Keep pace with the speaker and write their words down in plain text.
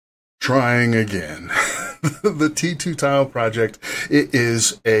trying again. The T2 tile project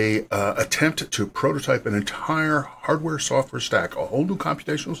is a attempt to prototype an entire hardware-software stack, a whole new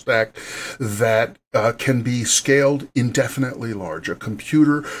computational stack that can be scaled indefinitely large, a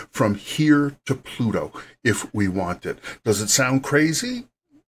computer from here to Pluto, if we want it. Does it sound crazy?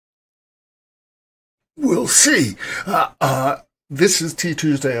 We'll see. This is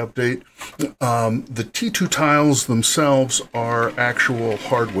T2sday update. The T2 tiles themselves are actual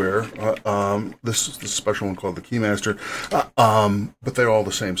hardware. This is the special one called the Keymaster, but they're all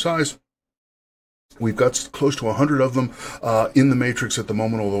the same size. We've got close to 100 of them in the matrix at the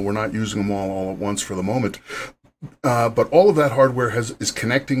moment, although we're not using them all at once for the moment. But all of that hardware is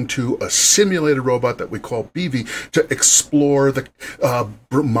connecting to a simulated robot that we call Beevee to explore the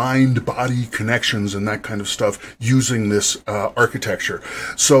mind-body connections and that kind of stuff using this architecture.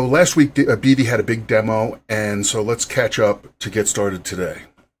 So last week, Beevee had a big demo, and so let's catch up to get started today.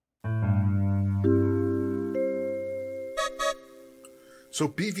 So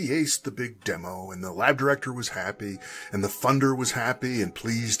Beevee aced the big demo, and the lab director was happy, and the funder was happy and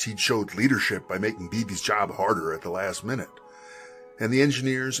pleased he'd showed leadership by making Beevee's job harder at the last minute. And the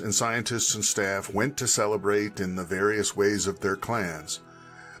engineers and scientists and staff went to celebrate in the various ways of their clans.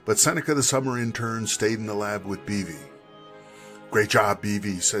 But Seneca the summer intern stayed in the lab with Beevee. "Great job,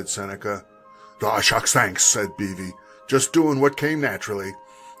 Beevee," said Seneca. "Aw, shucks, thanks," said Beevee. "Just doing what came naturally.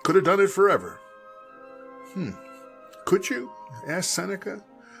 Could have done it forever." "Could you?" asked Seneca.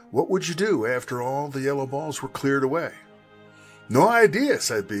 "What would you do after all the yellow balls were cleared away?" "No idea,"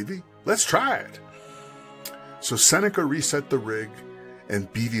 said Beevee. "Let's try it." So Seneca reset the rig,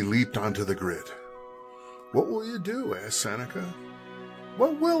 and Beevee leaped onto the grid. "What will you do?" asked Seneca.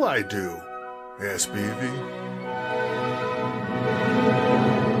 "What will I do?" asked Beevee.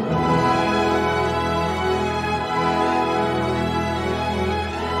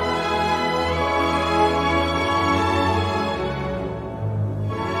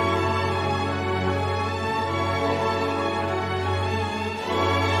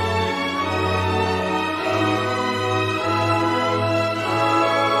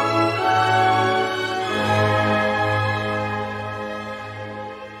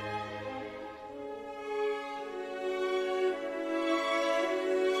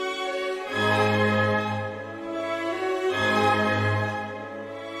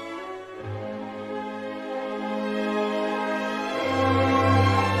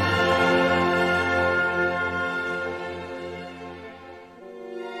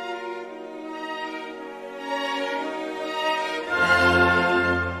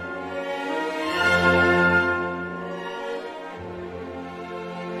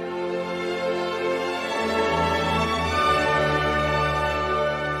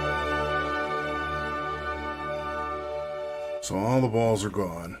 So all the balls are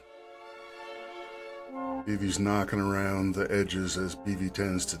gone. Beevee's knocking around the edges as Beevee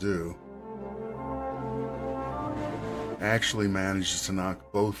tends to do. Actually manages to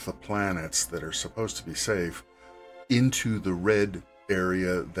knock both the planets that are supposed to be safe into the red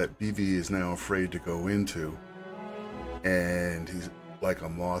area that Beevee is now afraid to go into. And he's like a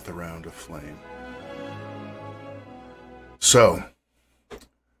moth around a flame. So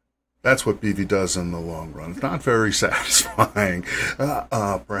that's what Beevee does in the long run. It's not very satisfying.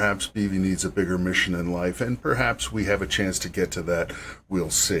 Perhaps Beevee needs a bigger mission in life, and perhaps we have a chance to get to that. We'll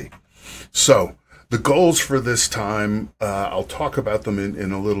see. So the goals for this time, I'll talk about them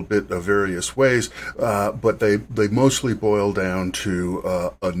in a little bit of various ways, but they mostly boil down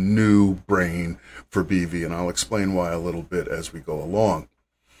to a new brain for Beevee, and I'll explain why a little bit as we go along.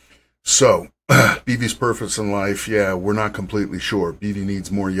 So Beevee's purpose in life, yeah, we're not completely sure. Beevee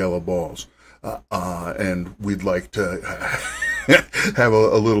needs more yellow balls. And we'd like to have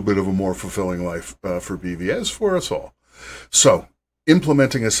a little bit of a more fulfilling life for Beevee, as for us all. So,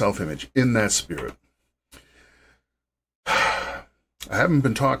 implementing a self-image in that spirit. I haven't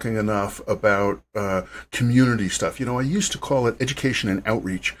been talking enough about community stuff. You know, I used to call it education and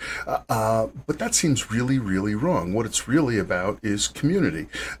outreach, but that seems really, really wrong. What it's really about is community.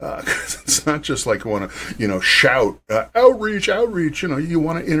 It's not just like you want to, you know, shout, outreach, outreach. You know, you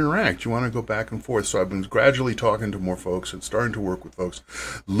want to interact. You want to go back and forth. So I've been gradually talking to more folks and starting to work with folks.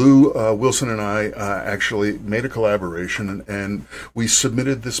 Lou Wilson and I actually made a collaboration, and we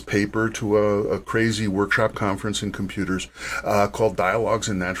submitted this paper to a crazy workshop conference in computers called Dialogues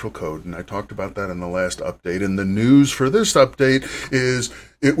in Natural Code, and I talked about that in the last update, and the news for this update is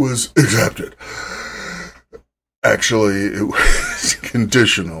it was accepted. Actually, it was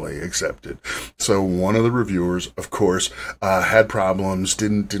conditionally accepted. So one of the reviewers, of course, had problems,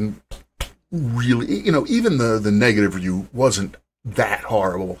 didn't really, you know, even the negative review wasn't that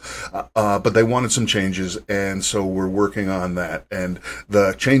horrible, but they wanted some changes, and so we're working on that. And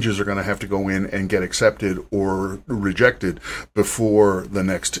the changes are going to have to go in and get accepted or rejected before the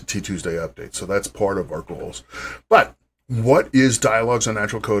next T2sday update. So that's part of our goals. But what is Dialogues on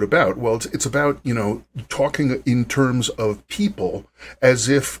Natural Code about? Well, it's about, you know, talking in terms of people as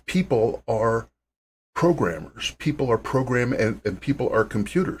if people are programmers. People are and people are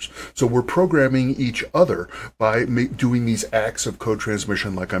computers. So we're programming each other by doing these acts of code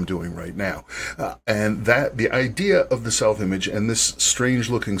transmission like I'm doing right now. And that the idea of the self-image and this strange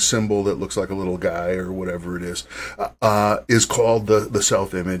looking symbol that looks like a little guy or whatever it is called the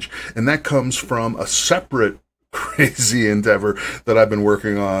self-image. And that comes from a separate crazy endeavor that I've been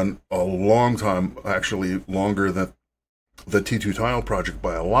working on a long time, actually longer than the T2 tile project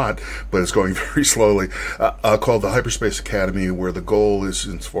by a lot, but it's going very slowly, called the Hyperspace Academy, where the goal is,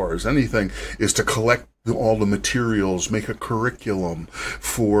 as far as anything, is to collect all the materials, make a curriculum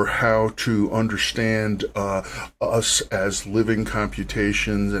for how to understand us as living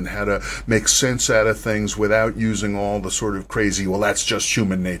computations and how to make sense out of things without using all the sort of crazy, well, that's just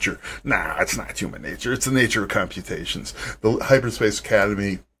human nature. Nah, it's not human nature. It's the nature of computations. The Hyperspace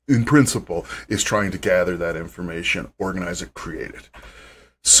Academy, in principle, is trying to gather that information, organize it, create it.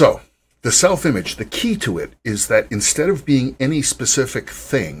 So, the self-image, the key to it is that instead of being any specific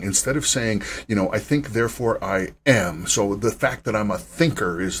thing, instead of saying, you know, I think, therefore I am, so the fact that I'm a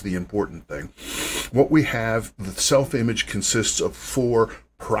thinker is the important thing. What we have, the self-image consists of 4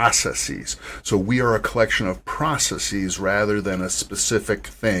 processes. So we are a collection of processes rather than a specific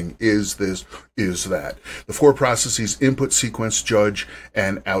thing. Is this, is that. The 4 processes: input, sequence, judge,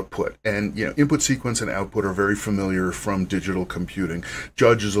 and output. And, you know, input, sequence, and output are very familiar from digital computing.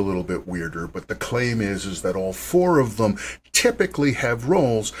 Judge is a little bit weirder, but the claim is that all 4 of them typically have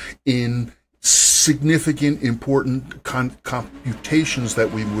roles in significant, important computations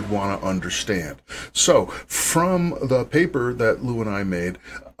that we would want to understand. So, from the paper that Lou and I made,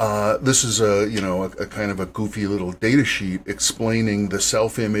 this is a kind of a goofy little data sheet explaining the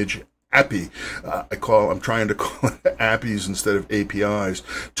self-image API. I'm trying to call it APIs instead of APIs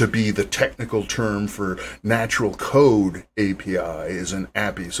to be the technical term for natural code. API is an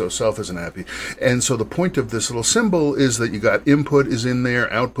API, so self is an API. And so the point of this little symbol is that you got input is in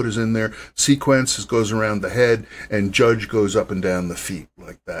there, output is in there, sequence goes around the head, and judge goes up and down the feet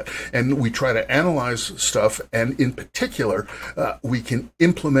like that. And we try to analyze stuff, and in particular, we can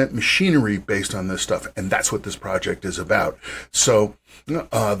implement machinery based on this stuff, and that's what this project is about. So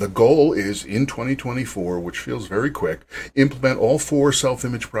the goal is in 2024, which feels very quick, implement all 4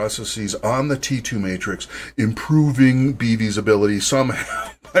 self-image processes on the T2 matrix, improving Beevee's ability somehow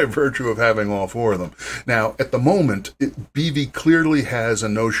by virtue of having all 4 of them. Now, at the moment, Beevee clearly has a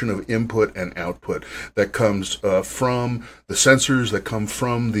notion of input and output that comes from the sensors, that come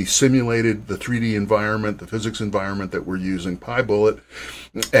from the simulated, the 3D environment, the physics environment that we're using, PyBullet,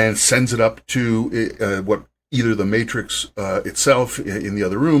 and sends it up to what either the matrix itself in the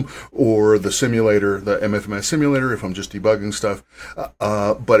other room or the simulator, the MFMS simulator, if I'm just debugging stuff.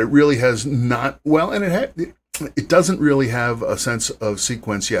 But it really has not, well, and it doesn't really have a sense of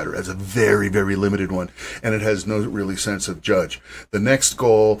sequence yet, or has a very, very limited one, and it has no really sense of judge. The next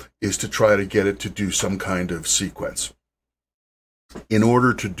goal is to try to get it to do some kind of sequence. In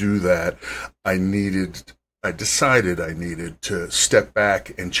order to do that, I decided I needed to step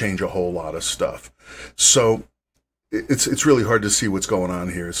back and change a whole lot of stuff. So it's really hard to see what's going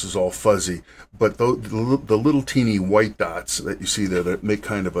on here. This is all fuzzy, but the little teeny white dots that you see there that make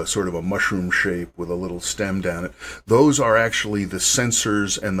kind of a sort of a mushroom shape with a little stem down it, those are actually the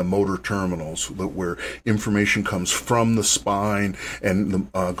sensors and the motor terminals where information comes from the spine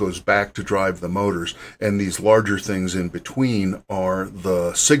and goes back to drive the motors. And these larger things in between are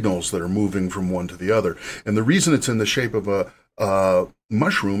the signals that are moving from one to the other. And the reason it's in the shape of a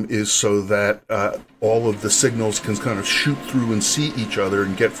mushroom is so that all of the signals can kind of shoot through and see each other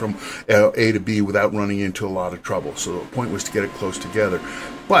and get from A to B without running into a lot of trouble. So the point was to get it close together.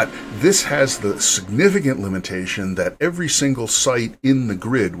 But this has the significant limitation that every single site in the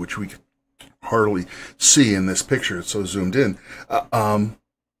grid, which we can hardly see in this picture, it's so zoomed in,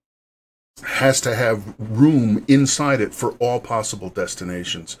 has to have room inside it for all possible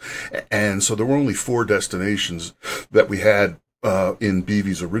destinations. And so there were only 4 destinations that we had in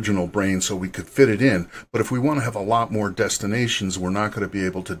Beevee's original brain so we could fit it in. But if we want to have a lot more destinations, we're not going to be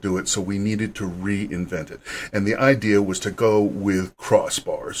able to do it, so we needed to reinvent it. And the idea was to go with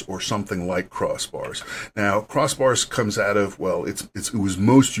crossbars or something like crossbars. Now, crossbars comes out of, well, it was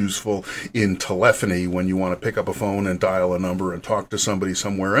most useful in telephony when you want to pick up a phone and dial a number and talk to somebody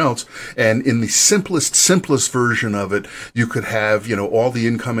somewhere else. And in the simplest version of it, you could have, you know, all the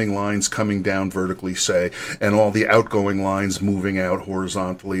incoming lines coming down vertically, say, and all the outgoing lines moving out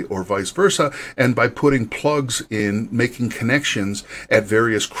horizontally or vice versa. And by putting plugs in, making connections at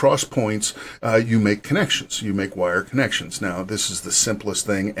various cross points, you make connections. You make wire connections. Now, this is the simplest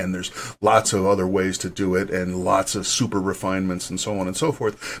thing, and there's lots of other ways to do it and lots of super refinements and so on and so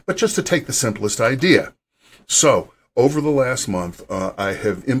forth. But just to take the simplest idea. So, over the last month, I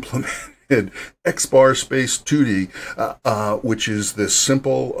have implemented XBar space 2D, which is this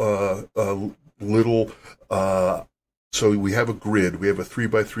simple little so we have a grid. We have a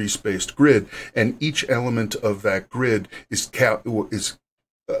 3x3 spaced grid, and each element of that grid is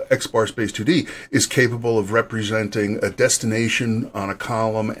XBar space 2D is capable of representing a destination on a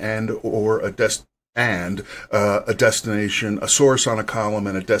column or a destination, a source on a column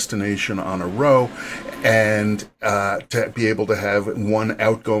and a destination on a row, and to be able to have one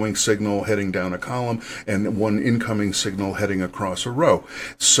outgoing signal heading down a column and one incoming signal heading across a row.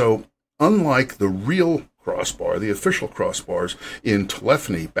 So unlike the real crossbar, the official crossbars in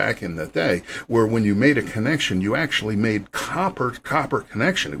telephony back in the day, where when you made a connection, you actually made copper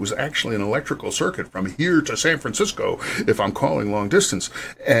connection. It was actually an electrical circuit from here to San Francisco if I'm calling long distance,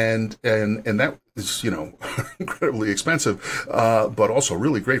 and that is, you know, incredibly expensive, but also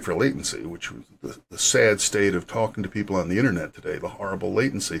really great for latency, which was the sad state of talking to people on the internet today, the horrible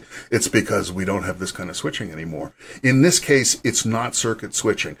latency. It's because we don't have this kind of switching anymore. In this case, it's not circuit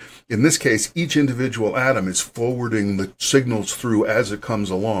switching. In this case, each individual atom is forwarding the signals through as it comes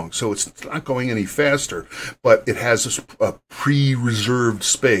along. So it's not going any faster, but it has a pre-reserved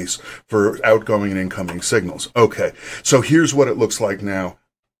space for outgoing and incoming signals. Okay, so here's what it looks like now.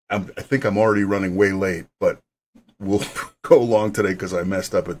 I think I'm already running way late, but we'll go along today because I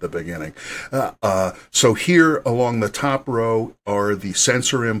messed up at the beginning. So here along the top row are the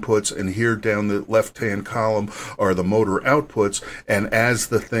sensor inputs, and here down the left-hand column are the motor outputs. And as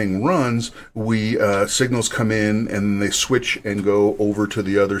the thing runs, signals come in and they switch and go over to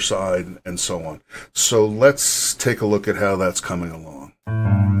the other side and so on. So let's take a look at how that's coming along.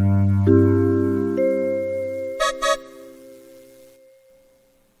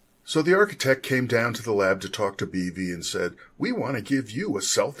 So the architect came down to the lab to talk to Beevee and said, "We want to give you a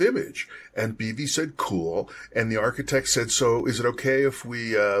self-image." And Beevee said, "Cool." And the architect said, "So is it okay if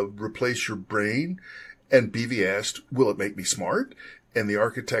we replace your brain?" And Beevee asked, "Will it make me smart?" And the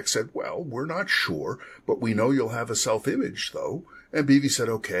architect said, "Well, we're not sure, but we know you'll have a self-image, though." And Beevee said,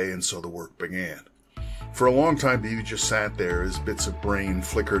 "Okay," and so the work began. For a long time, Beevee just sat there as bits of brain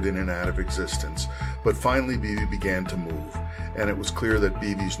flickered in and out of existence. But finally, Beevee began to move, and it was clear that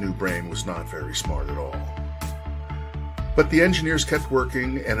Beevee's new brain was not very smart at all. But the engineers kept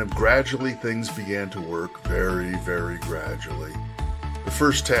working, and gradually things began to work, very, very gradually. The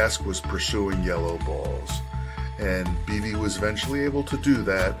first task was pursuing yellow balls, and Beevee was eventually able to do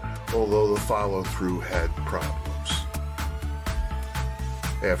that, although the follow-through had problems.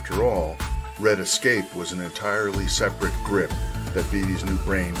 After all, Red Escape was an entirely separate grip that Beevee's new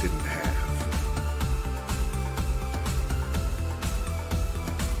brain didn't have.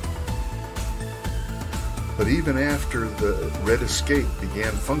 But even after the Red Escape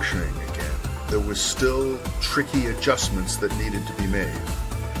began functioning again, there was still tricky adjustments that needed to be made.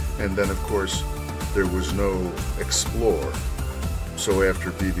 And then, of course, there was no Explore. So after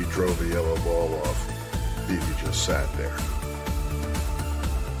Beevee drove the yellow ball off, Beevee just sat there.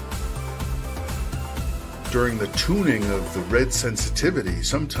 During the tuning of the red sensitivity,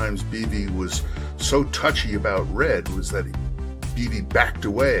 sometimes Beevee was so touchy about red that Beevee backed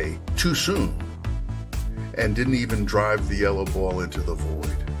away too soon and didn't even drive the yellow ball into the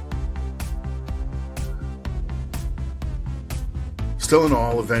void. Still in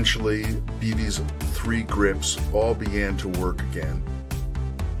all, eventually, Beevee's 3 grips all began to work again.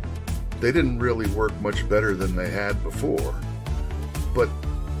 They didn't really work much better than they had before, but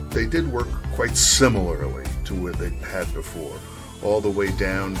they did work quite similarly to what they had before, all the way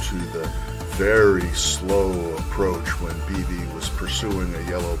down to the very slow approach when Beevee was pursuing a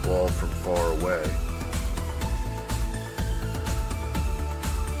yellow ball from far away.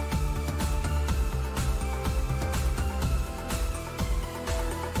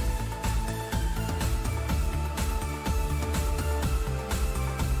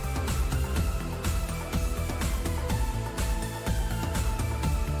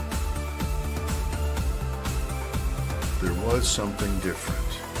 was something different.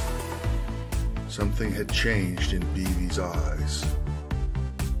 Something had changed in Beevee's eyes.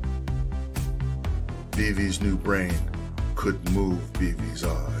 Beevee's new brain could move Beevee's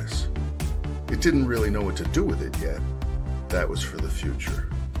eyes. It didn't really know what to do with it yet. That was for the future.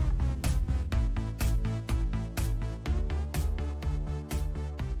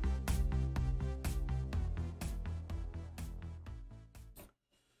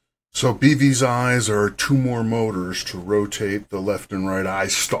 So Beevee's eyes are 2 more motors to rotate the left and right eye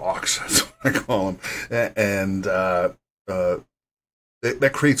stalks, that's what I call them, and that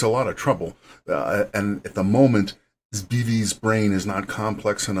creates a lot of trouble. And at the moment, Beevee's brain is not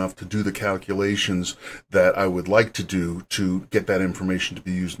complex enough to do the calculations that I would like to do to get that information to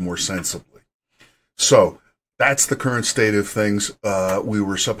be used more sensibly. So that's the current state of things. We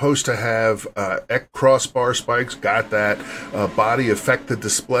were supposed to have crossbar spikes, got that. Body affected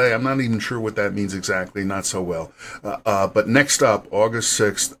display. I'm not even sure what that means exactly, not so well. But next up, August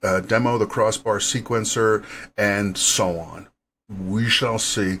 6th, demo the crossbar sequencer and so on. We shall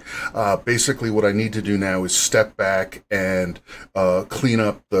see. Basically, what I need to do now is step back and clean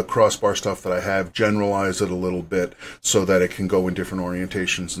up the crossbar stuff that I have, generalize it a little bit so that it can go in different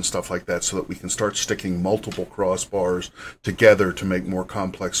orientations and stuff like that, so that we can start sticking multiple crossbars together to make more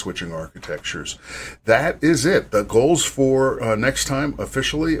complex switching architectures. That is it. The goals for next time,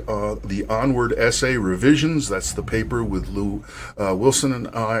 officially, the Onward essay revisions. That's the paper with Lou Wilson and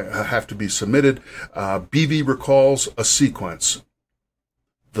I have to be submitted. Beevee recalls a sequence,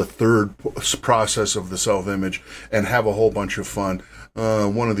 the third process of the self-image, and have a whole bunch of fun.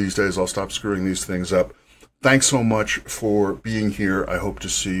 One of these days I'll stop screwing these things up. Thanks so much for being here. I hope to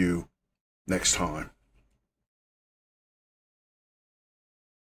see you next time.